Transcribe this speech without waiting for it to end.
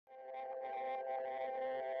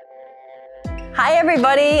Hi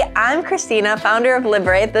everybody, I'm Christina, founder of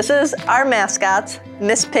Liberate. This is our mascots,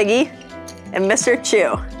 Miss Piggy and Mr.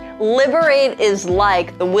 Chew. Liberate is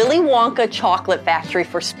like the Willy Wonka chocolate factory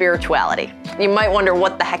for spirituality. You might wonder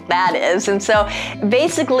what the heck that is. And so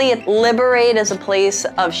basically, Liberate is a place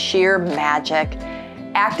of sheer magic,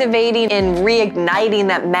 activating and reigniting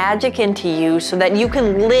that magic into you so that you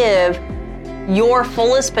can live your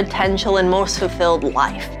fullest potential and most fulfilled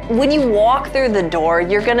life. When you walk through the door,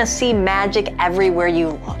 you're gonna see magic everywhere you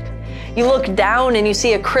look. You look down and you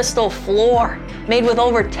see a crystal floor made with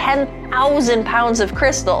over 10,000 pounds of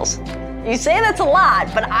crystals. You say that's a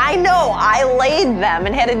lot, but I know I laid them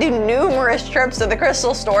and had to do numerous trips to the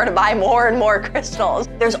crystal store to buy more and more crystals.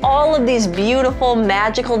 There's all of these beautiful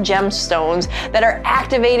magical gemstones that are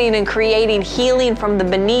activating and creating healing from the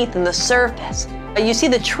beneath and the surface. You see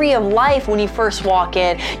the tree of life when you first walk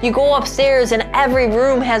in. You go upstairs and every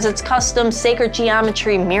room has its custom sacred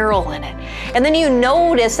geometry mural in it. And then you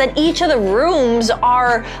notice that each of the rooms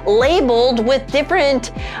are labeled with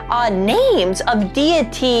different names of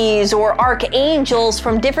deities or archangels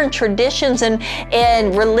from different traditions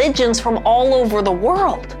and religions from all over the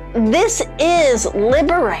world. This is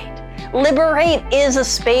Liberate. Liberate is a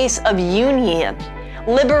space of union.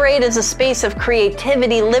 Liberate is a space of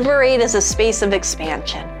creativity. Liberate is a space of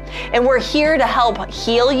expansion. And we're here to help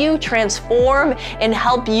heal you, transform, and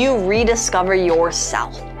help you rediscover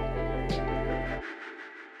yourself.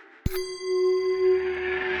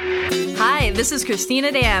 Hi, this is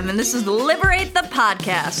Christina Dam, and this is Liberate the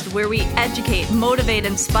Podcast, where we educate, motivate,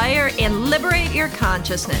 inspire, and liberate your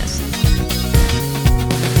consciousness.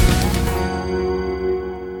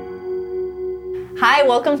 Hi,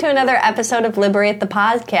 welcome to another episode of Liberate the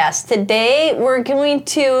Podcast. Today, we're going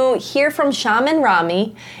to hear from Shaman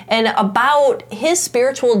Rami and about his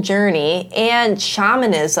spiritual journey and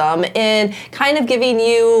shamanism and kind of giving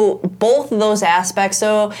you both of those aspects.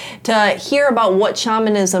 So to hear about what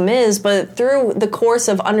shamanism is, but through the course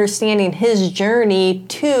of understanding his journey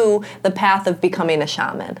to the path of becoming a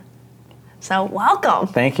shaman. So welcome.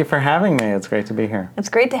 Thank you for having me. It's great to be here. It's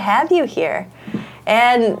great to have you here.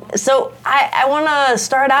 And so I want to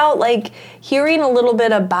start out like hearing a little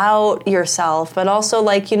bit about yourself, but also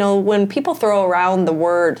like, you know, when people throw around the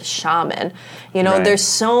word shaman, you know, Right. There's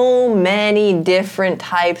so many different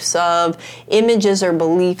types of images or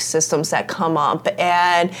belief systems that come up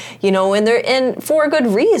and, you know, and for a good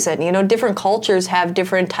reason, you know, different cultures have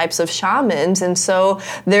different types of shamans. And so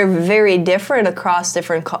they're very different across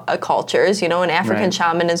different cultures. You know, an African Right.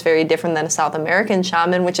 shaman is very different than a South American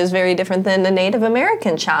shaman, which is very different than a Native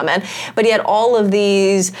American shaman. But yet all of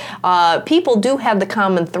these people do have the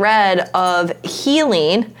common thread of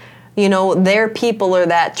healing, you know, their people or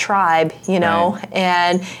that tribe, you know,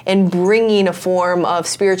 Right. and bringing a form of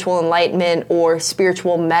spiritual enlightenment or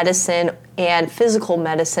spiritual medicine and physical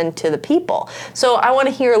medicine to the people. So I want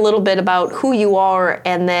to hear a little bit about who you are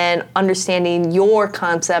and then understanding your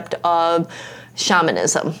concept of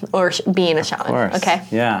shamanism or being a shaman. Of course. Okay.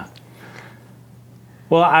 Yeah.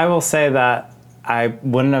 Well, I will say that I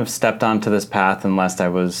wouldn't have stepped onto this path unless I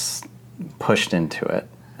was pushed into it.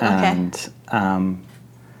 Okay. And,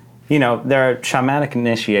 you know, there are shamanic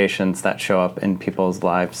initiations that show up in people's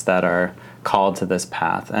lives that are called to this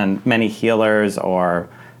path. And many healers or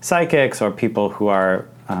psychics or people who are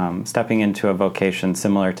stepping into a vocation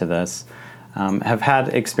similar to this have had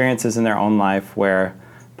experiences in their own life where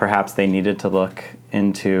perhaps they needed to look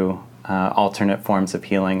into alternate forms of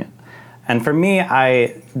healing. And for me,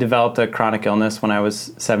 I developed a chronic illness when I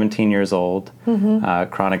was 17 years old,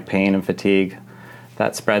 chronic pain and fatigue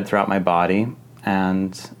that spread throughout my body.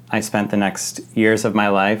 And I spent the next years of my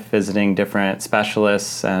life visiting different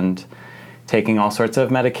specialists and taking all sorts of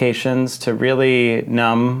medications to really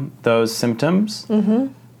numb those symptoms. Mm-hmm.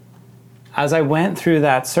 As I went through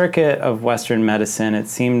that circuit of Western medicine, it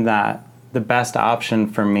seemed that the best option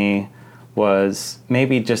for me was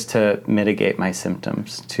maybe just to mitigate my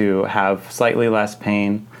symptoms, to have slightly less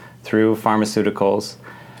pain through pharmaceuticals.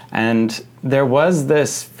 And there was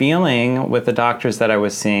this feeling with the doctors that I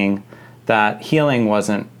was seeing that healing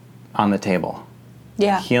wasn't on the table.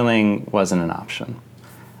 Yeah. Healing wasn't an option.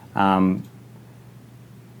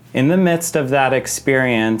 In the midst of that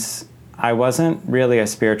experience, I wasn't really a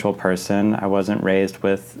spiritual person. I wasn't raised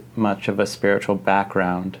with much of a spiritual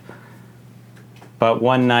background. But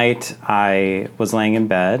one night I was laying in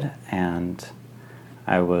bed and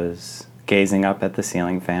I was gazing up at the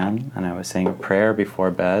ceiling fan and I was saying a prayer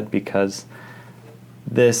before bed because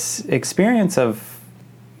this experience of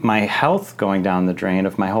my health going down the drain,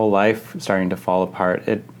 of my whole life starting to fall apart,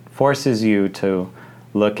 it forces you to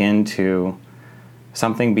look into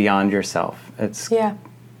something beyond yourself.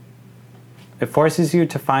 it forces you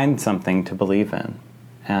to find something to believe in.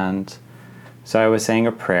 And so I was saying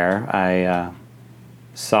a prayer. I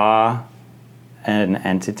saw an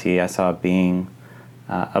entity, I saw a being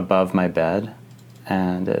above my bed,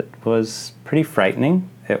 and it was pretty frightening.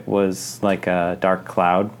 It was like a dark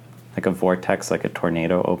cloud, like a vortex, like a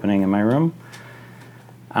tornado opening in my room.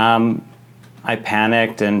 I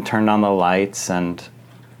panicked and turned on the lights, and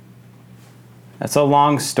it's a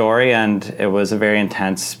long story, and it was a very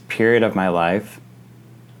intense period of my life.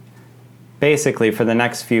 Basically, for the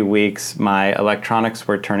next few weeks, my electronics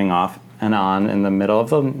were turning off and on in the middle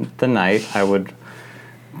of the night. I would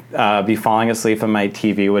be falling asleep and my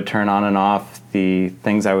TV would turn on and off. The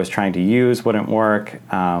things I was trying to use wouldn't work.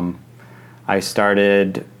 I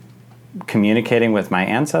started communicating with my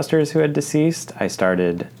ancestors who had deceased. I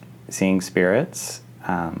started seeing spirits,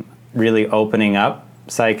 really opening up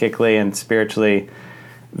psychically and spiritually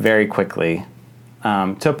very quickly,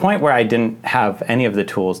 to a point where I didn't have any of the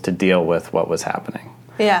tools to deal with what was happening.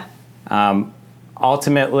 Yeah.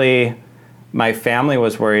 Ultimately, my family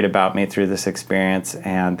was worried about me through this experience,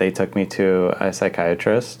 and they took me to a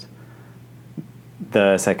psychiatrist.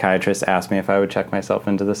 The psychiatrist asked me if I would check myself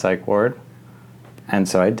into the psych ward, and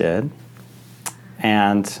so I did.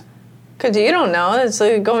 And because you don't know, it's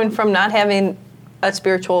like going from not having a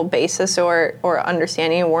spiritual basis or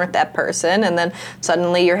understanding, you weren't that person, and then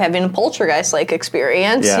suddenly you're having a poltergeist-like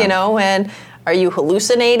experience, Yeah. you know, and are you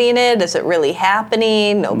hallucinating it? Is it really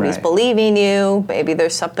happening? Nobody's Right. believing you. Maybe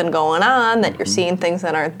there's something going on that you're seeing things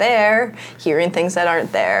that aren't there, hearing things that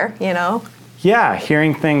aren't there, you know? yeah,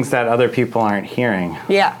 hearing things that other people aren't hearing.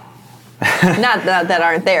 Yeah. Not that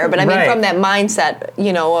aren't there, but I mean Right. from that mindset,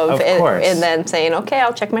 you know, of it, course. and then saying, okay,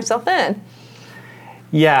 I'll check myself in.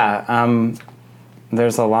 Yeah,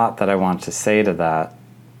 there's a lot that I want to say to that.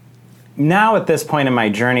 Now at this point in my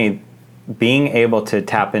journey, being able to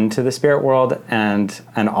tap into the spirit world and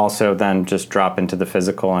also then just drop into the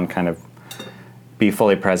physical and kind of be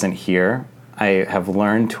fully present here, I have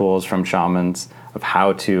learned tools from shamans of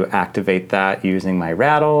how to activate that using my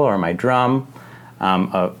rattle or my drum,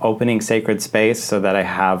 of opening sacred space so that I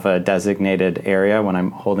have a designated area when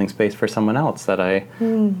I'm holding space for someone else that I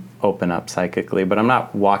open up psychically. But I'm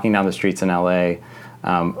not walking down the streets in LA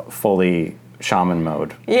fully shaman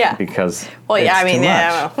mode. Yeah. Because Well, it's yeah, I mean, too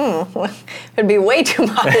yeah, much. it'd be way too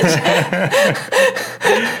much.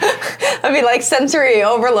 It'd be like sensory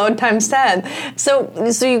overload times 10. So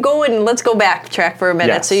you go and let's go backtrack for a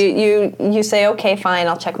minute. Yes. So you say, okay, fine,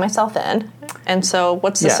 I'll check myself in. And so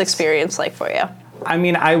what's this Yes. experience like for you? I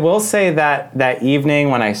mean, I will say that that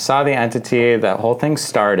evening when I saw the entity, that whole thing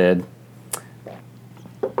started,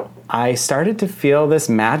 I started to feel this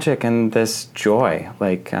magic and this joy.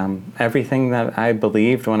 Like everything that I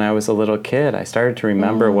believed when I was a little kid, I started to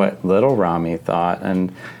remember what little Rami thought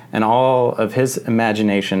and all of his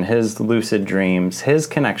imagination, his lucid dreams, his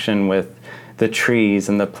connection with the trees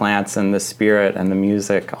and the plants and the spirit and the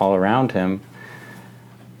music all around him.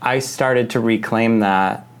 I started to reclaim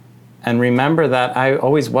that and remember that I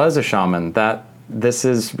always was a shaman, that this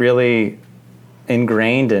is really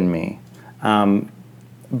ingrained in me.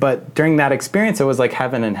 But during that experience, it was like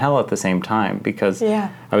heaven and hell at the same time because I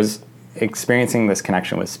was experiencing this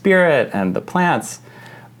connection with spirit and the plants.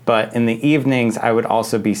 But in the evenings, I would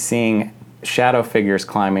also be seeing shadow figures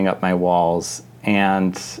climbing up my walls.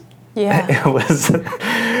 And it was...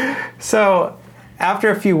 So after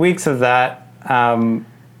a few weeks of that,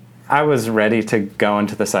 I was ready to go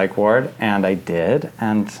into the psych ward, and I did.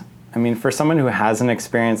 And I mean, for someone who hasn't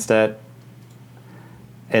experienced it,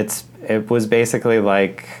 it was basically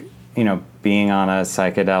like, you know, being on a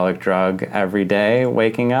psychedelic drug every day,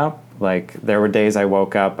 waking up. Like, there were days I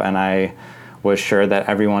woke up and I was sure that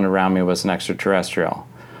everyone around me was an extraterrestrial.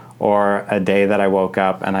 Or a day that I woke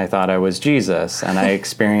up and I thought I was Jesus, and I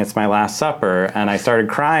experienced my Last Supper, and I started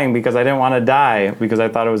crying because I didn't want to die because I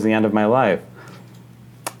thought it was the end of my life.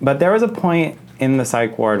 But there was a point in the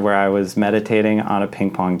psych ward where I was meditating on a ping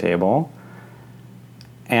pong table,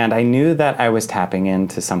 and I knew that I was tapping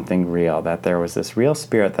into something real, that there was this real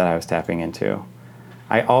spirit that I was tapping into.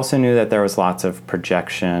 I also knew that there was lots of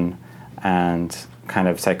projection and kind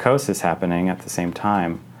of psychosis happening at the same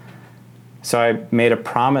time. So I made a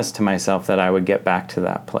promise to myself that I would get back to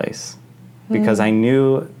that place because I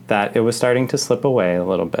knew that it was starting to slip away a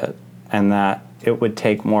little bit and that it would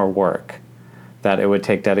take more work, that it would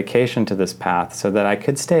take dedication to this path so that I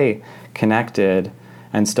could stay connected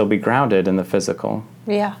and still be grounded in the physical.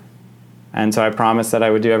 Yeah. And so I promised that I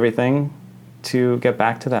would do everything to get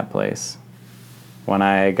back to that place. When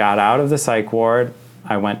I got out of the psych ward,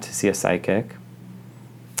 I went to see a psychic,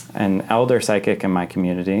 an elder psychic in my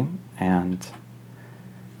community, and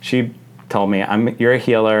she told me, you're a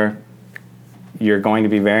healer. You're going to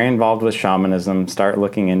be very involved with shamanism. Start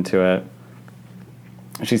looking into it.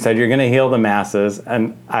 She said, you're going to heal the masses.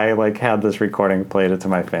 And I had this recording, played it to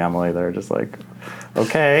my family. They're just like,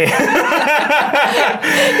 okay.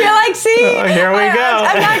 You're like, see? Here we go.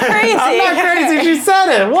 I'm not crazy. I'm not crazy. She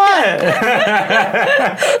said it. What?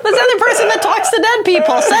 This other person that talks to dead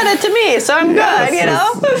people said it to me, so I'm good,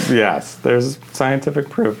 Yes, there's scientific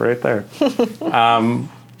proof right there.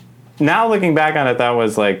 Now looking back on it, that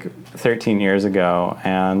was 13 years ago,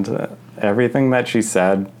 and everything that she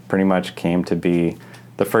said pretty much came to be.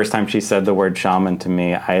 The first time she said the word shaman to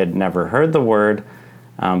me, I had never heard the word,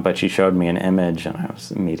 but she showed me an image, and I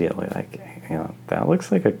was immediately like, that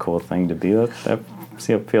looks like a cool thing to be. That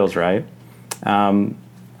feels right.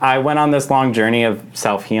 I went on this long journey of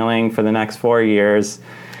self-healing for the next 4 years,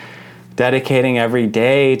 dedicating every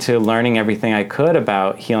day to learning everything I could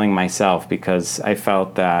about healing myself, because I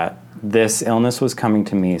felt that this illness was coming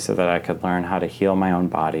to me so that I could learn how to heal my own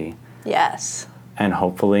body. Yes. And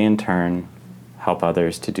hopefully, in turn, help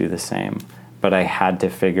others to do the same. But I had to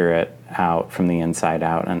figure it out from the inside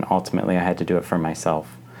out, and ultimately I had to do it for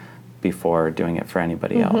myself before doing it for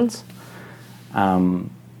anybody else. So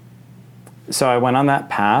I went on that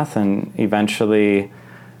path and eventually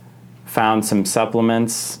found some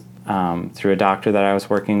supplements through a doctor that I was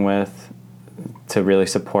working with to really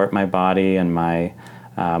support my body and my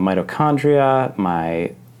mitochondria,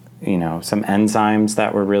 some enzymes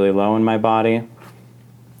that were really low in my body.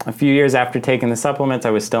 A few years after taking the supplements, I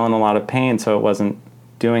was still in a lot of pain, so it wasn't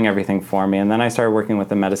doing everything for me. And then I started working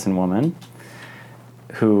with a medicine woman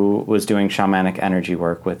who was doing shamanic energy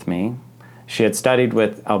work with me. She had studied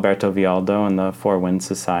with Alberto Villoldo in the Four Winds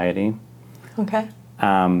Society. Okay.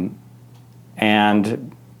 And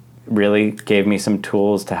really gave me some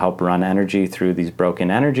tools to help run energy through these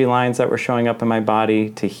broken energy lines that were showing up in my body,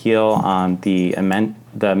 to heal on the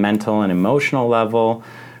mental and emotional level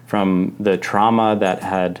from the trauma that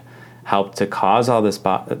had helped to cause all this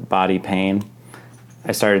body pain.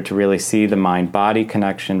 I started to really see the mind-body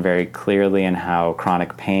connection very clearly, and how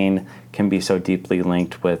chronic pain can be so deeply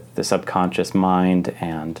linked with the subconscious mind.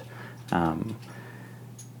 And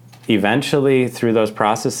eventually, through those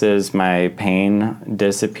processes, my pain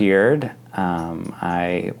disappeared.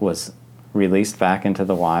 I was released back into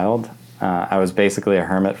the wild. I was basically a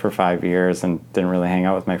hermit for 5 years and didn't really hang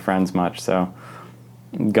out with my friends much. So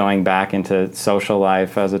going back into social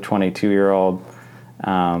life as a 22-year-old,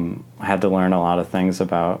 I had to learn a lot of things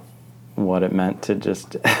about what it meant to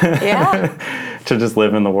just to just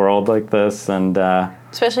live in the world like this, and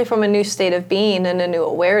especially from a new state of being and a new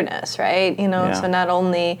awareness, right? So not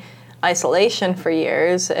only isolation for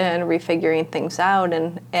years and refiguring things out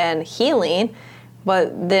and healing,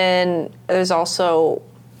 but then there's also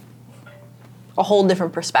a whole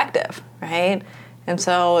different perspective, right? And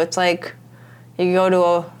so it's like you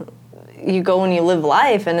go and you live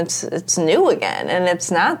life, and it's new again, and it's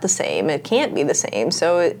not the same. It can't be the same.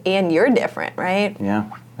 So, and you're different, right? Yeah,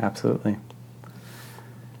 absolutely.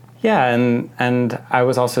 Yeah, and I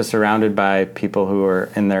was also surrounded by people who were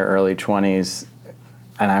in their early 20s,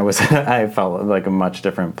 and I felt like a much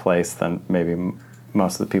different place than maybe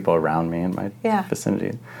most of the people around me in my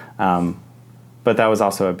vicinity. But that was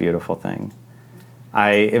also a beautiful thing.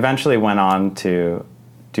 I eventually went on to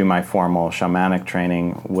do my formal shamanic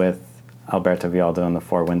training with Alberto Villoldo in the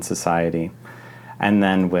Four Winds Society, and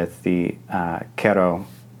then with the Q'ero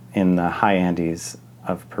in the high Andes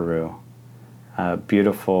of Peru. A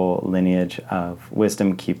beautiful lineage of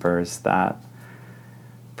wisdom keepers that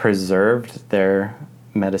preserved their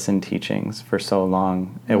medicine teachings for so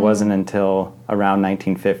long. It wasn't until around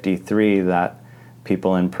 1953 that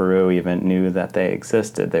people in Peru even knew that they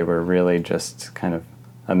existed. They were really just kind of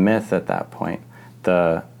a myth at that point,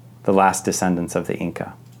 the last descendants of the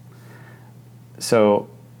Inca. So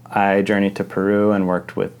I journeyed to Peru and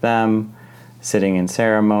worked with them, sitting in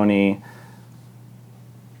ceremony.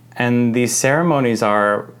 And these ceremonies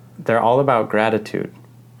they're all about gratitude.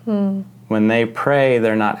 When they pray,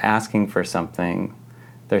 they're not asking for something.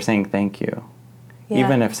 They're saying thank you. Yeah.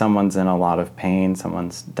 Even if someone's in a lot of pain,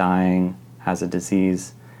 someone's dying, has a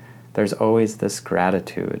disease, there's always this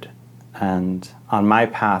gratitude. And on my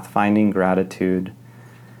path, finding gratitude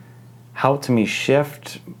helped me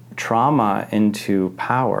shift trauma into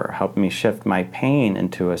power, helped me shift my pain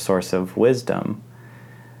into a source of wisdom,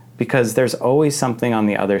 because there's always something on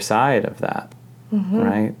the other side of that,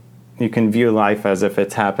 right? You can view life as if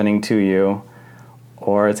it's happening to you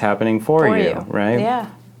or it's happening for you, right?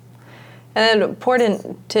 Yeah. And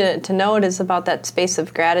important to note is about that space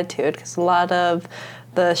of gratitude, because a lot of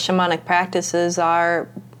the shamanic practices are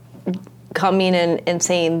coming and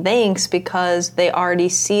saying thanks because they already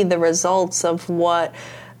see the results of what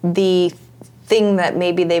the thing that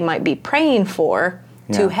maybe they might be praying for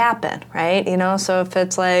to happen, right? You know, so if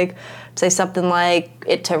it's like, say something like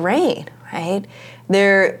it to rain, right?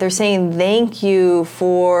 They're saying thank you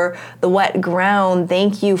for the wet ground,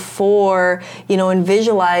 thank you for, you know, and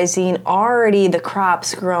visualizing already the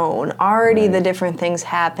crops grown, already the different things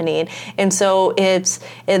happening. And so it's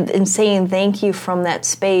in saying thank you from that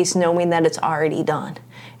space, knowing that it's already done.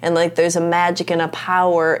 And like there's a magic and a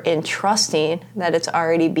power in trusting that it's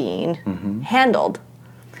already being handled.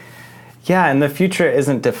 Yeah, and the future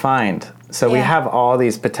isn't defined. So we have all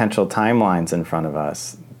these potential timelines in front of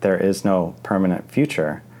us. There is no permanent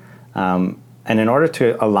future. And in order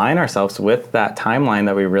to align ourselves with that timeline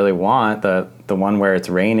that we really want, the one where it's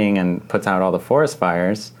raining and puts out all the forest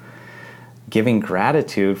fires, giving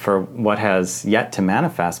gratitude for what has yet to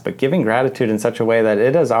manifest, but giving gratitude in such a way that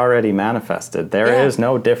it has already manifested. There is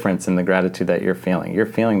no difference in the gratitude that you're feeling. You're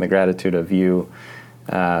feeling the gratitude of you.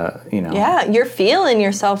 Yeah, you're feeling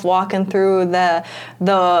yourself walking through the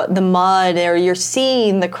mud, or you're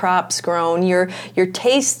seeing the crops grown. You're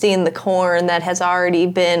tasting the corn that has already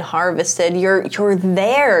been harvested. You're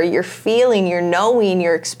there. You're feeling. You're knowing.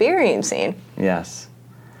 You're experiencing. Yes,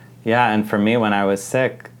 yeah. And for me, when I was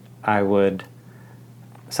sick, I would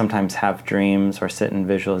sometimes have dreams or sit in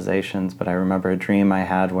visualizations. But I remember a dream I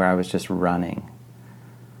had where I was just running.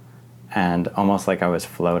 And almost like I was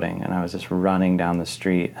floating, and I was just running down the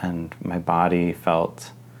street, and my body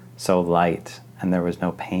felt so light, and there was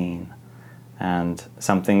no pain. And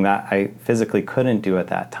something that I physically couldn't do at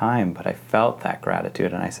that time, but I felt that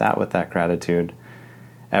gratitude, and I sat with that gratitude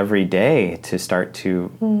every day to start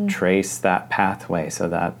to trace that pathway so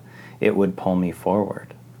that it would pull me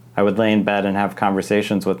forward. I would lay in bed and have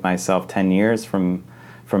conversations with myself 10 years from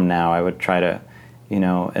now. I would try to,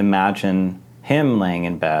 imagine him laying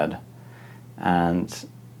in bed. And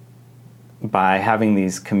by having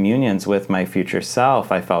these communions with my future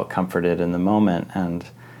self, I felt comforted in the moment. And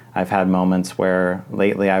I've had moments where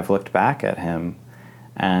lately I've looked back at him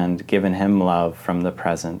and given him love from the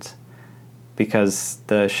present. Because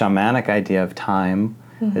the shamanic idea of time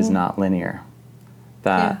is not linear.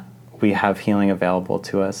 That we have healing available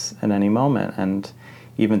to us at any moment. And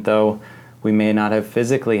even though we may not have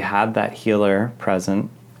physically had that healer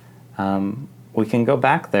present, we can go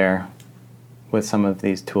back there with some of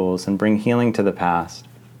these tools and bring healing to the past.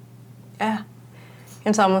 Yeah.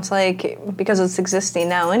 It's almost like, because it's existing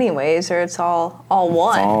now anyways, or it's all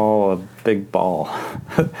one. It's all a big ball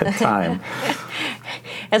of time.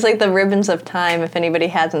 It's like the ribbons of time, if anybody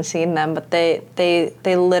hasn't seen them, but they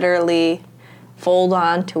literally fold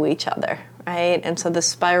onto each other, right? And so the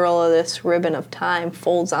spiral of this ribbon of time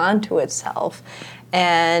folds onto itself.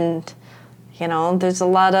 And, there's a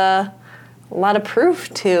lot of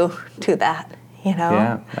proof to that.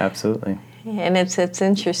 Yeah, absolutely. And it's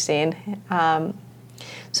interesting.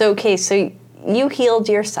 So you healed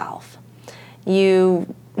yourself.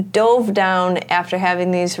 You dove down after having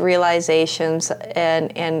these realizations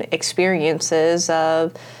and experiences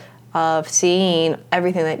of seeing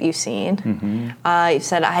everything that you've seen. You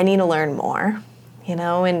said, I need to learn more,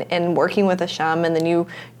 and working with a shaman, then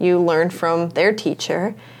you learned from their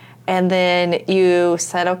teacher. And then you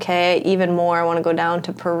said, okay, even more, I want to go down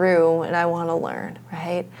to Peru and I want to learn,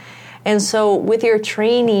 right? And so with your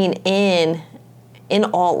training in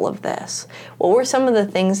all of this, what were some of the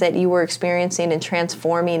things that you were experiencing and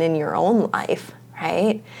transforming in your own life,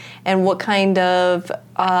 right? And what kind of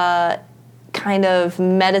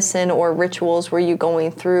medicine or rituals were you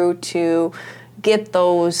going through to get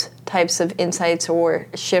those types of insights or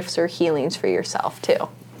shifts or healings for yourself too?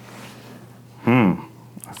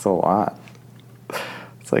 That's a lot.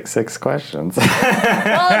 It's like 6 questions.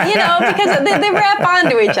 Well, because they wrap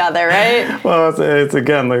onto each other, right? Well, it's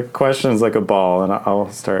again, the question's like a ball, and I'll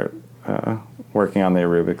start working on the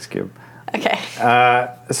Rubik's Cube. Okay.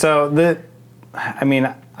 I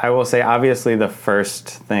will say, obviously, the first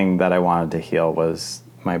thing that I wanted to heal was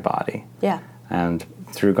my body. Yeah. And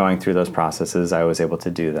through going through those processes, I was able to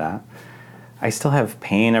do that. I still have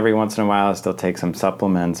pain every once in a while. I still take some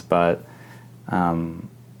supplements, but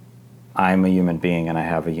I'm a human being and I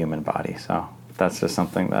have a human body. So that's just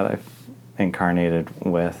something that I've incarnated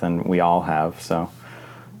with, and we all have. So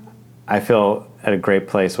I feel at a great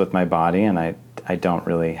place with my body, and I don't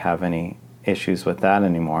really have any issues with that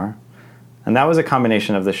anymore. And that was a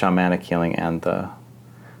combination of the shamanic healing and the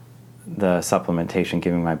supplementation,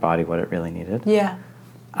 giving my body what it really needed. Yeah.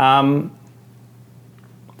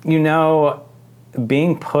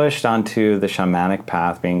 Being pushed onto the shamanic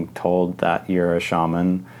path, being told that you're a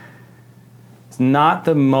shaman, It's not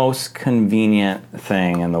the most convenient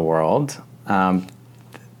thing in the world.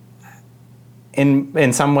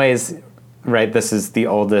 In some ways, right, this is the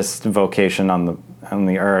oldest vocation on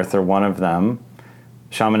the earth, or one of them.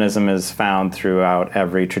 Shamanism is found throughout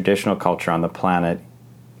every traditional culture on the planet.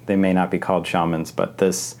 They may not be called shamans, but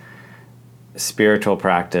this spiritual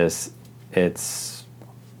practice, it's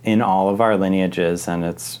in all of our lineages, and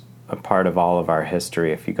it's a part of all of our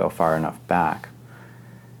history if you go far enough back.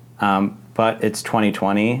 But it's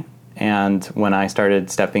 2020, and when I started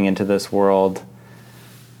stepping into this world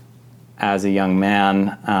as a young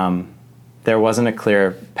man, there wasn't a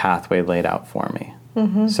clear pathway laid out for me.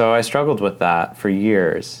 Mm-hmm. So I struggled with that for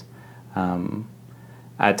years.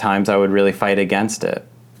 At times I would really fight against it.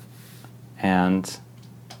 And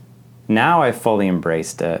now I've fully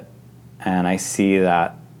embraced it, and I see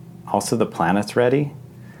that also the planet's ready.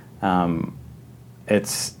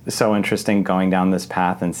 It's so interesting going down this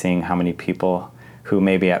path and seeing how many people who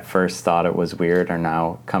maybe at first thought it was weird are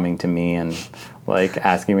now coming to me and like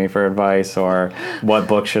asking me for advice or what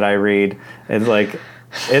book should I read. It's like,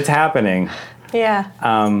 it's happening. Yeah.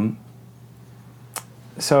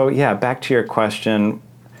 So yeah, back to your question.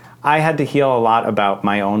 I had to heal a lot about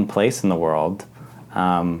my own place in the world,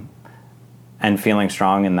 and feeling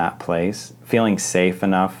strong in that place, feeling safe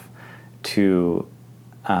enough to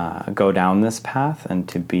go down this path and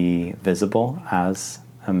to be visible as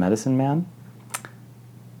a medicine man.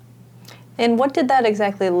 And what did that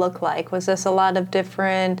exactly look like? Was this a lot of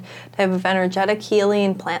different type of energetic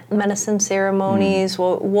healing, plant medicine ceremonies?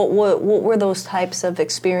 What were those types of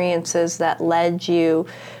experiences that led you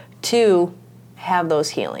to have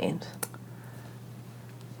those healings?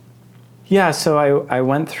 Yeah, so I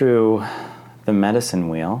went through the medicine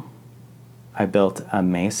wheel. I built a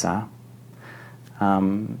mesa.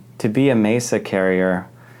 To be a mesa carrier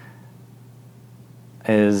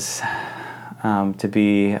is to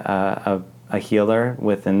be a healer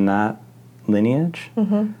within that lineage.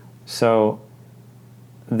 Mm-hmm. So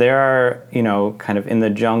there are, kind of in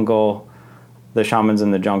the jungle, the shamans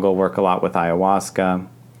in the jungle work a lot with ayahuasca.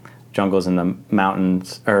 Jungles in the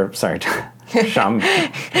mountains, Jungles in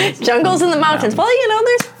the mountains. Well,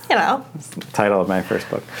 there's. Title of my first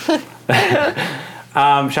book.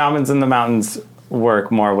 Shamans in the mountains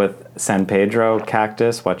work more with San Pedro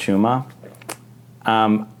cactus, Wachuma.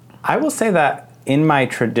 I will say that in my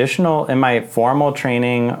formal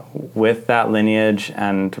training with that lineage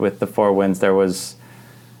and with the Four Winds, there was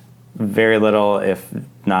very little, if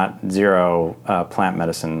not zero, plant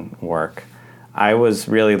medicine work. I was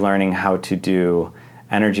really learning how to do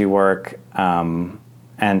energy work and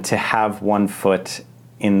to have one foot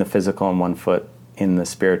in the physical and one foot in the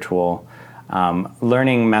spiritual.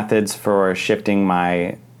 Learning methods for shifting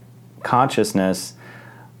my consciousness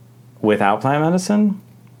without plant medicine.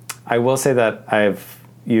 I will say that I've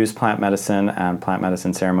used plant medicine, and plant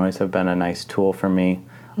medicine ceremonies have been a nice tool for me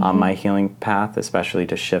on my healing path, especially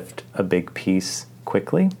to shift a big piece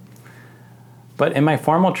quickly. But in my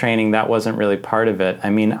formal training, that wasn't really part of it. I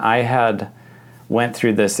mean, I had went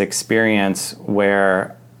through this experience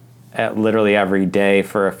where literally every day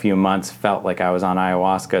for a few months felt like I was on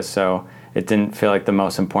ayahuasca, so it didn't feel like the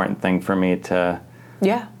most important thing for me to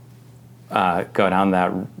go down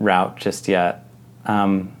that route just yet.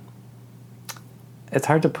 It's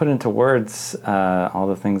hard to put into words all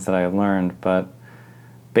the things that I learned, but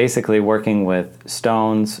basically working with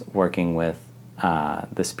stones, working with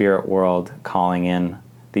the spirit world, calling in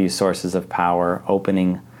these sources of power,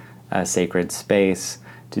 opening a sacred space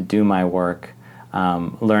to do my work,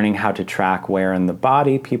 learning how to track where in the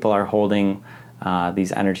body people are holding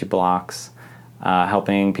these energy blocks,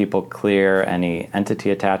 helping people clear any entity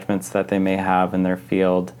attachments that they may have in their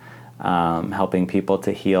field, helping people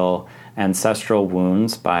to heal ancestral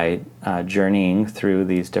wounds by journeying through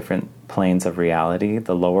these different planes of reality,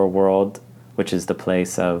 the lower world, which is the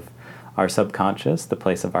place of our subconscious, the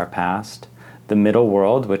place of our past, the middle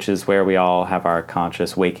world, which is where we all have our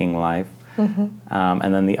conscious waking life,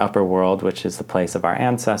 and then the upper world, which is the place of our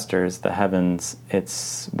ancestors, the heavens.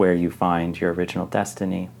 It's where you find your original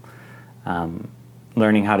destiny.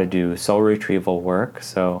 Learning how to do soul retrieval work.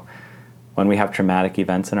 So when we have traumatic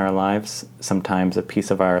events in our lives, sometimes a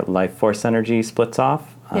piece of our life force energy splits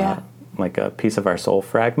off, like a piece of our soul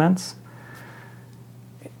fragments.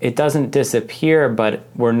 It doesn't disappear, but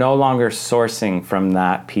we're no longer sourcing from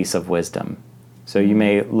that piece of wisdom. So you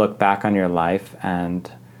may look back on your life and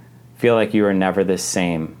feel like you were never the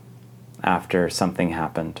same after something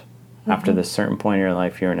happened. After this certain point in your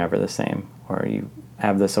life, you're never the same. Or you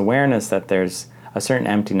have this awareness that there's a certain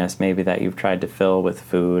emptiness maybe that you've tried to fill with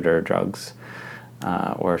food or drugs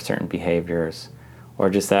or certain behaviors, or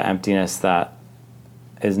just that emptiness that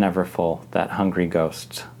is never full, that hungry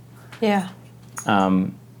ghost. Yeah.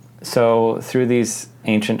 So through these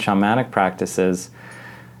ancient shamanic practices,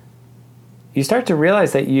 you start to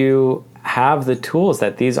realize that you have the tools,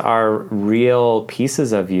 that these are real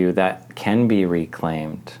pieces of you that can be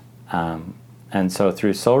reclaimed. And so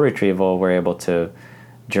through soul retrieval, we're able to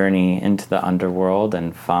journey into the underworld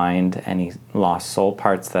and find any lost soul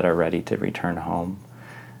parts that are ready to return home.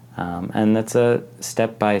 And that's a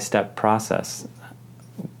step-by-step process.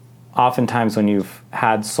 Oftentimes when you've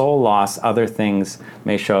had soul loss, other things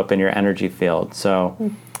may show up in your energy field.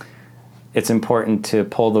 So it's important to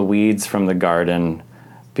pull the weeds from the garden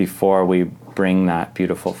before we bring that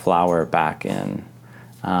beautiful flower back in.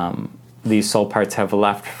 These soul parts have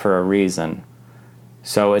left for a reason.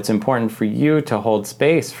 So it's important for you to hold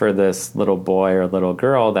space for this little boy or little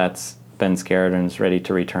girl that's been scared and is ready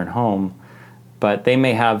to return home. But they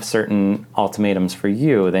may have certain ultimatums for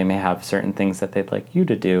you. They may have certain things that they'd like you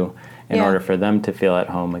to do in order for them to feel at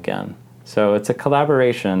home again. So it's a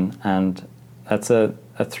collaboration, and that's a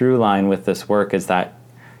through line with this work, is that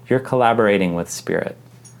you're collaborating with spirit.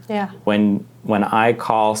 Yeah. When I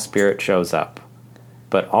call, spirit shows up.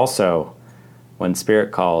 But also, when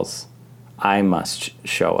spirit calls, I must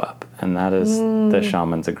show up. And that is the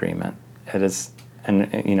shaman's agreement. It is,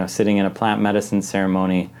 and sitting in a plant medicine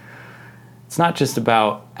ceremony, it's not just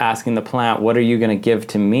about asking the plant, what are you going to give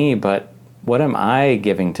to me, but what am I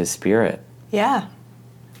giving to spirit? Yeah.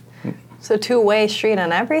 It's a two-way street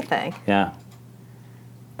on everything. Yeah.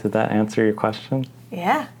 Did that answer your question?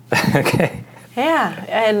 Yeah. Okay. Yeah.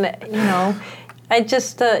 And, I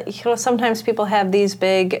just, sometimes people have these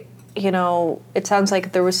big, it sounds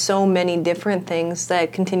like there was so many different things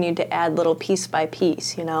that continued to add little piece by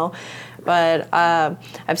piece, But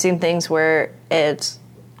I've seen things where it's,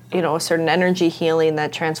 a certain energy healing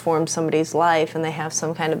that transforms somebody's life, and they have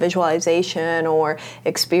some kind of visualization or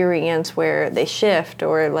experience where they shift,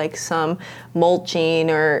 or like some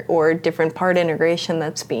mulching or different part integration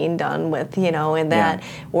that's being done with, and that,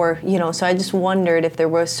 or, so I just wondered if there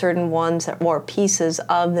were certain ones that were pieces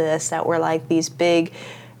of this that were like these big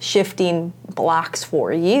shifting blocks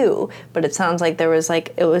for you. But it sounds like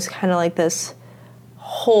it was kind of like this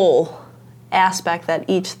whole aspect that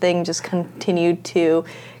each thing just continued to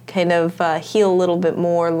kind of heal a little bit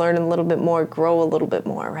more, learn a little bit more, grow a little bit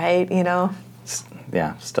more, right?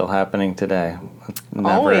 Yeah, still happening today.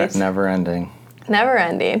 Always. Never ending. Never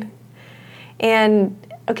ending. And,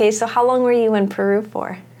 okay, so how long were you in Peru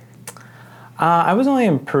for? I was only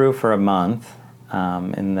in Peru for a month,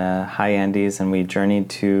 in the high Andes, and we journeyed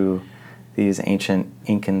to these ancient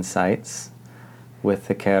Incan sites with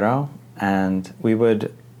the Quero, and we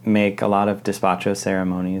would make a lot of despacho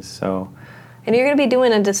ceremonies. And you're going to be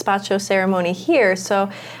doing a despacho ceremony here.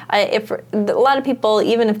 So if a lot of people,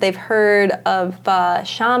 even if they've heard of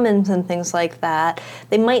shamans and things like that,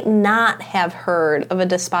 they might not have heard of a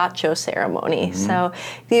despacho ceremony. Mm-hmm. So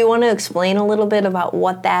do you want to explain a little bit about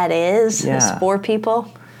what that is for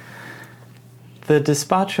people? The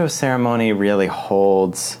despacho ceremony really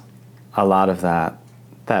holds a lot of that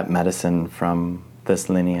medicine from this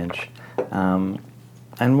lineage.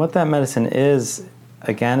 And what that medicine is,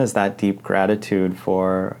 again, is that deep gratitude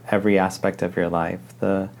for every aspect of your life.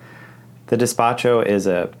 The despacho is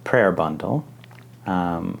a prayer bundle.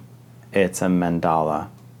 It's a mandala.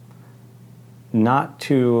 Not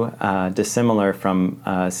too dissimilar from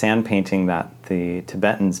sand painting that the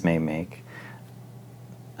Tibetans may make.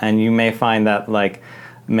 And you may find that, like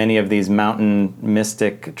many of these mountain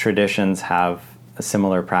mystic traditions, have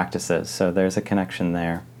similar practices. So there's a connection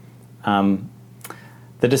there.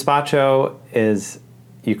 The despacho is,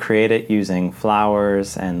 you create it using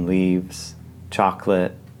flowers and leaves,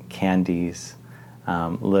 chocolate, candies,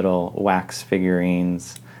 little wax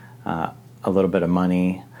figurines, a little bit of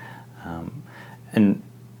money. And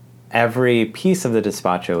every piece of the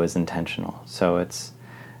despacho is intentional. So it's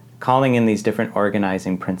calling in these different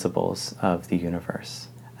organizing principles of the universe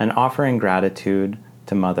and offering gratitude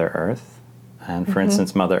to Mother Earth. And for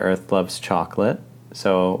instance, Mother Earth loves chocolate.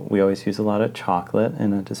 So we always use a lot of chocolate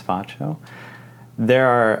in a despacho. There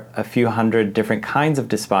are a few hundred different kinds of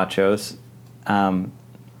despachos,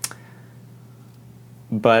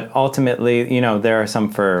 but ultimately, there are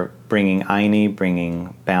some for bringing aini,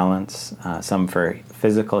 bringing balance, some for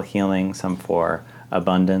physical healing, some for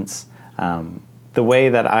abundance. The way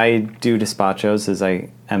that I do despachos is I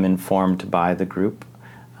am informed by the group,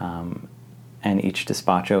 and each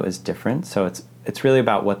despacho is different, so it's really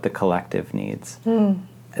about what the collective needs.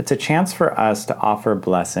 It's a chance for us to offer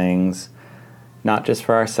blessings, not just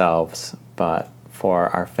for ourselves, but for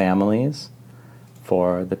our families,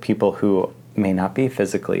 for the people who may not be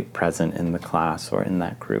physically present in the class or in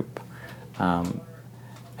that group. And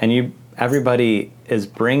everybody is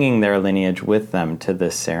bringing their lineage with them to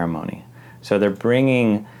this ceremony. So they're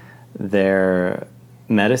bringing their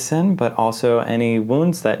medicine, but also any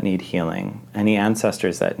wounds that need healing, any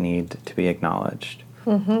ancestors that need to be acknowledged.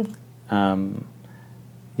 The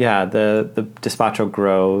despacho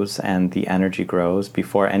grows and the energy grows.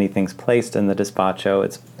 Before anything's placed in the despacho,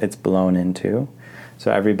 it's blown into.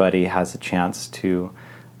 So everybody has a chance to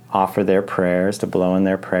offer their prayers, to blow in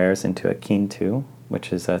their prayers into a quintu,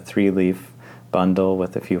 which is a 3-leaf bundle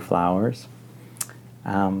with a few flowers.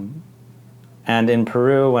 And in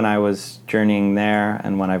Peru, when I was journeying there,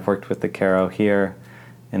 and when I've worked with the Q'ero here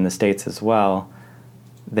in the States as well,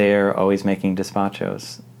 they're always making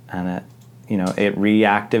despachos. And it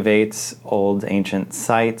reactivates old ancient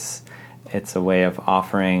sites. It's a way of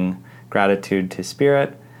offering gratitude to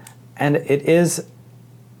spirit. And it is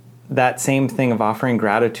that same thing of offering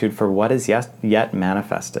gratitude for what is yet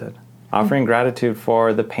manifested. Offering gratitude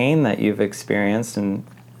for the pain that you've experienced,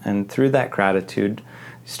 and through that gratitude,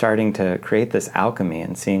 starting to create this alchemy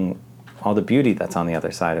and seeing all the beauty that's on the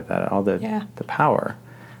other side of that, all the power.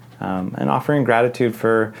 And offering gratitude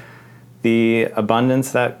for the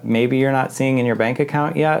abundance that maybe you're not seeing in your bank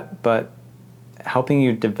account yet, but helping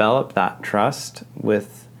you develop that trust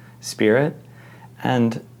with spirit.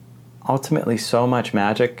 And ultimately, so much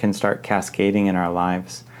magic can start cascading in our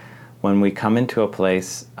lives when we come into a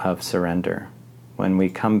place of surrender, when we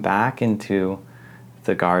come back into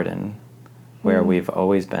the garden where we've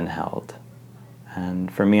always been held.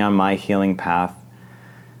 And for me, on my healing path,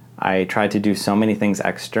 I tried to do so many things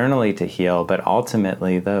externally to heal, but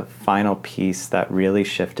ultimately the final piece that really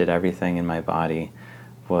shifted everything in my body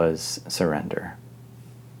was surrender.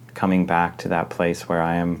 Coming back to that place where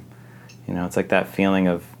I am, it's like that feeling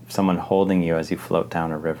of someone holding you as you float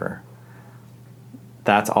down a river.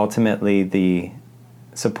 That's ultimately the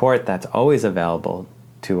support that's always available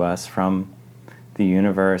to us from the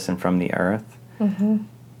universe and from the earth.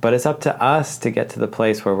 But it's up to us to get to the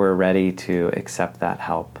place where we're ready to accept that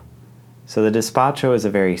help. So the despacho is a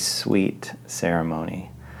very sweet ceremony.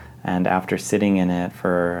 And after sitting in it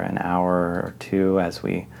for an hour or two as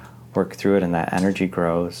we work through it and that energy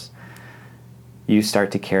grows, you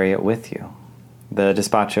start to carry it with you. The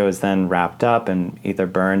despacho is then wrapped up and either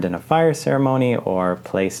burned in a fire ceremony or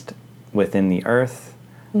placed within the earth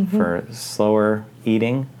for slower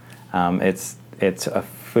eating. It's a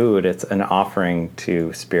food, it's an offering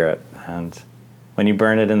to spirit. And when you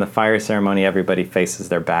burn it in the fire ceremony, everybody faces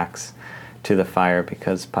their backs to the fire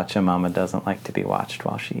because Pachamama doesn't like to be watched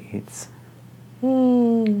while she eats.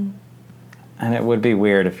 And it would be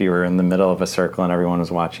weird if you were in the middle of a circle and everyone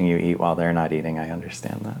was watching you eat while they're not eating. I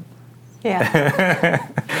understand that. Yeah.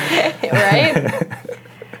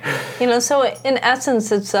 Right? So in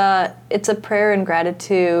essence, it's a prayer and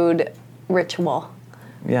gratitude ritual.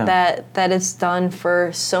 Yeah. That is done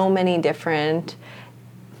for so many different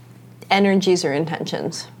energies or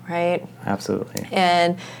intentions, right? Absolutely.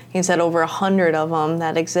 And you said over 100 of them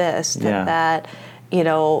that exist. That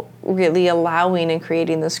really allowing and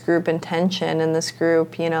creating this group intention and this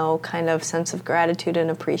group, kind of sense of gratitude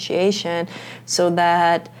and appreciation, so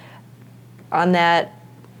that on that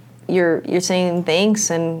you're saying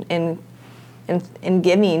thanks and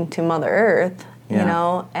giving to Mother Earth,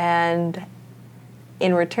 and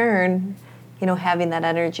in return, having that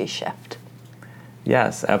energy shift.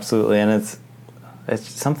 Yes, absolutely. And it's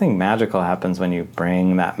something magical happens when you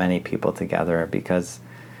bring that many people together, because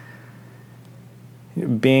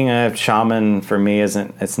being a shaman for me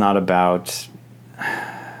it's not about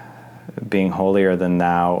being holier than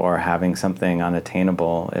thou or having something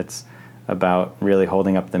unattainable. It's about really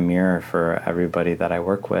holding up the mirror for everybody that I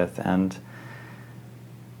work with and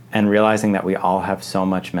realizing that we all have so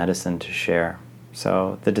much medicine to share.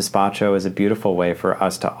 So the despacho is a beautiful way for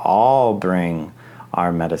us to all bring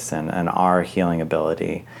our medicine and our healing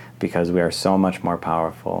ability, because we are so much more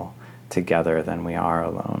powerful together than we are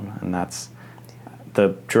alone. And that's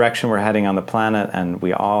the direction we're heading on the planet, and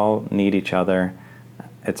we all need each other.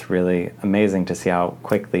 It's really amazing to see how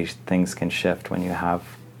quickly things can shift when you have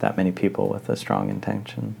that many people with a strong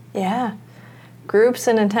intention. Yeah. Groups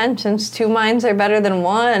and intentions, 2 minds are better than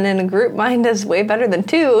 1, and a group mind is way better than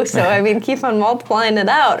 2. So, keep on multiplying it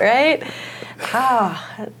out, right?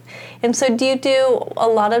 And so do you do a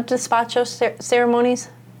lot of despacho ceremonies?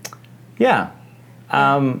 Yeah.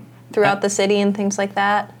 Throughout the city and things like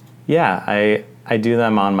that? Yeah, I do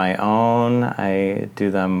them on my own. I do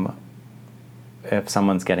them if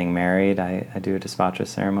someone's getting married. I do a despacho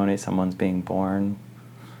ceremony. Someone's being born.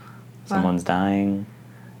 Someone's dying.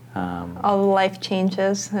 All the life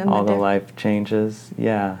changes. And all the life changes,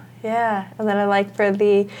 yeah. Yeah, and then I like for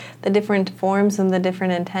the different forms and the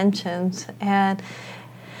different intentions. And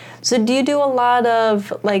so do you do a lot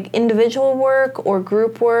of like individual work or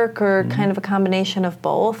group work or kind of a combination of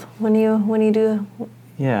both when you do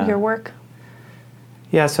your work?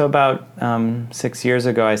 Yeah, so about 6 years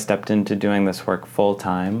ago I stepped into doing this work full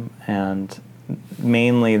time, and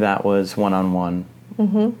mainly that was one-on-one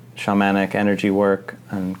shamanic energy work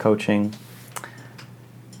and coaching.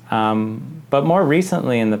 But more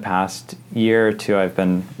recently, in the past year or two, I've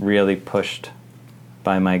been really pushed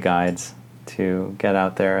by my guides to get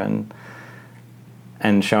out there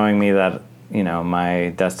and showing me that, you know, my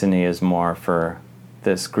destiny is more for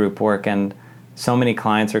this group work. And so many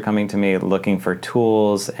clients are coming to me looking for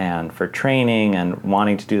tools and for training and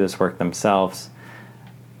wanting to do this work themselves.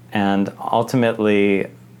 And ultimately,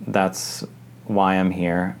 that's why I'm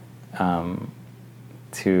here,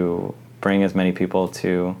 to bring as many people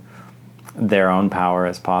to their own power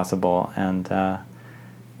as possible. And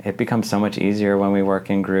it becomes so much easier when we work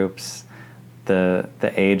in groups.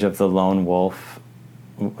 The age of the lone wolf,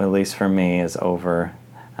 at least for me, is over.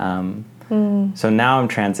 So now I'm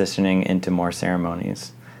transitioning into more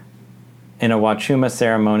ceremonies. In a Wachuma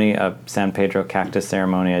ceremony, a San Pedro cactus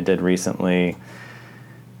ceremony I did recently,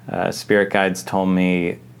 spirit guides told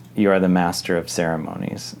me, "You are the master of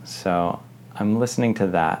ceremonies." So I'm listening to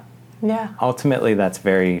that. Yeah. Ultimately, that's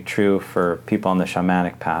very true for people on the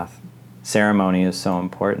shamanic path. Ceremony is so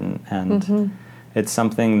important, and it's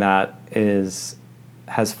something that has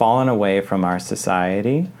fallen away from our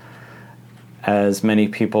society as many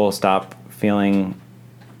people stop feeling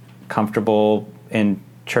comfortable in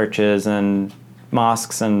churches and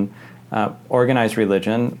mosques and organized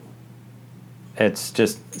religion. It's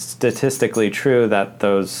just statistically true that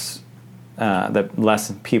that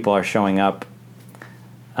less people are showing up.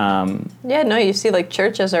 You see like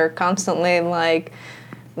churches are constantly like,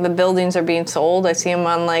 the buildings are being sold. I see them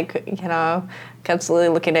on like, constantly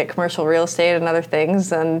looking at commercial real estate and other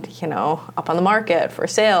things, and, up on the market for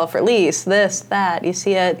sale, for lease, this, that. You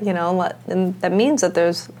see it, and that means that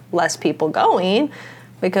there's less people going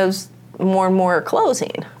because more and more are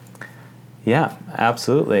closing. Yeah,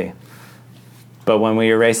 absolutely. But when we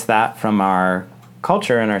erase that from our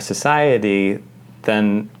culture and our society,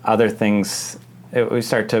 then other things, we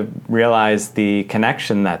start to realize the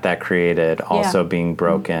connection that created also being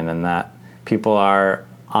broken, and that people are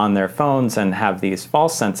on their phones and have these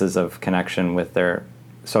false senses of connection with their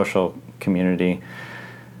social community.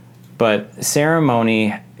 But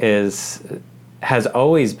ceremony has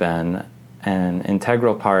always been an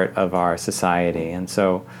integral part of our society, and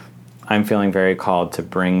so I'm feeling very called to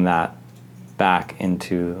bring that back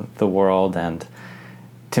into the world and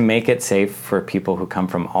to make it safe for people who come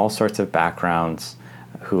from all sorts of backgrounds,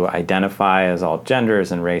 who identify as all genders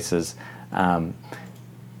and races.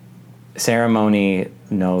 Ceremony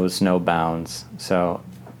knows no bounds. So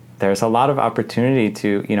there's a lot of opportunity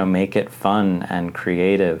to, make it fun and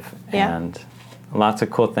creative, and lots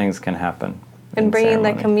of cool things can happen. And bringing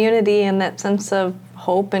that community and that sense of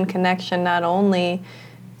hope and connection, not only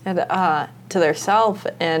to their self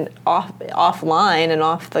and offline and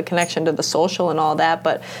off the connection to the social and all that,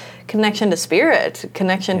 but connection to spirit,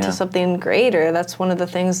 connection to something greater. That's one of the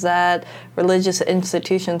things that religious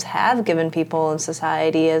institutions have given people in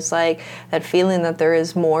society, is like that feeling that there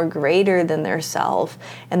is more greater than their self,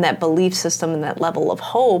 and that belief system and that level of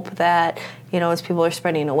hope that, as people are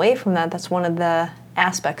spreading away from that, that's one of the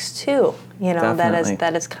aspects too,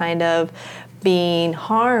 that is kind of being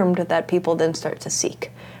harmed, that people then start to seek.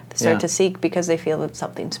 They start to seek because they feel that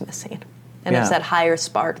something's missing. And it's that higher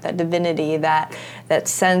spark, that divinity, that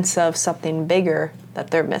sense of something bigger that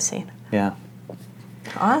they're missing. Yeah.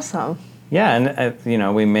 Awesome. Yeah,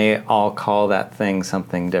 and, we may all call that thing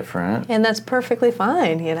something different. And that's perfectly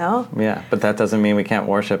fine, Yeah, but that doesn't mean we can't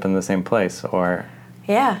worship in the same place or...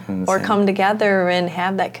 or come together and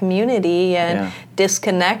have that community and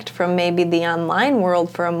disconnect from maybe the online world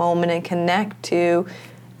for a moment and connect to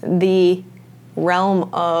the realm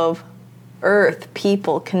of earth,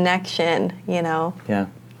 people, connection, Yeah.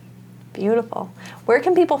 Beautiful. Where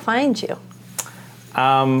can people find you?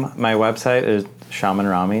 My website is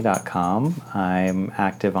shamanrami.com. I'm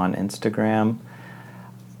active on Instagram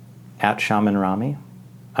at shamanrami.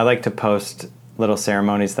 I like to post little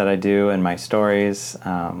ceremonies that I do in my stories,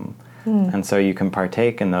 and so you can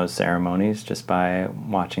partake in those ceremonies just by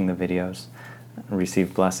watching the videos,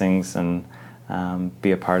 receive blessings, and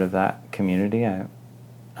be a part of that community.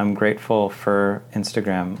 I'm grateful for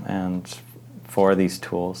Instagram and for these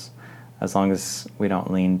tools, as long as we don't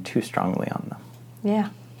lean too strongly on them. Yeah,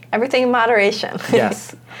 Everything in moderation.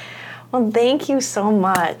 Yes. Well, thank you so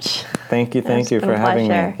much. Thank you for having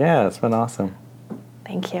me. Yeah, it's been awesome.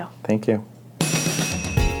 Thank you. Thank you.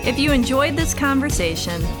 If you enjoyed this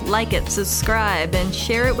conversation, like it, subscribe, and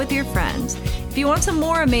share it with your friends. If you want some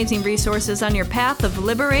more amazing resources on your path of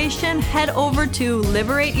liberation, head over to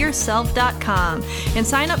liberateyourself.com and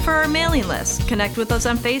sign up for our mailing list. Connect with us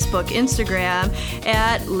on Facebook, Instagram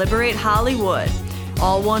at Liberate Hollywood,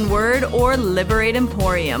 all one word, or Liberate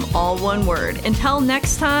Emporium, all one word. Until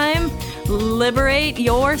next time, liberate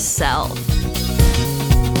yourself.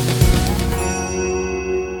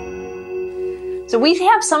 So we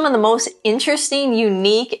have some of the most interesting,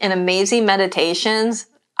 unique, and amazing meditations,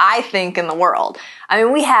 I think, in the world. I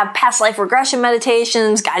mean, we have past life regression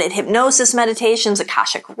meditations, guided hypnosis meditations,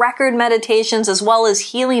 Akashic record meditations, as well as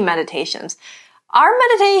healing meditations. Our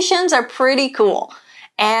meditations are pretty cool.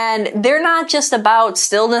 And they're not just about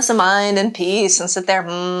stillness of mind and peace and sit there,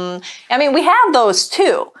 I mean, we have those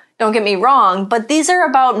too. Don't get me wrong, but these are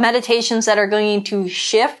about meditations that are going to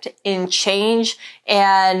shift and change,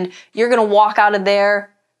 and you're going to walk out of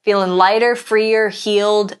there feeling lighter, freer,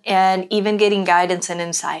 healed, and even getting guidance and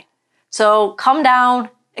insight. So come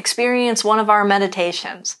down, experience one of our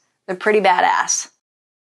meditations. They're pretty badass.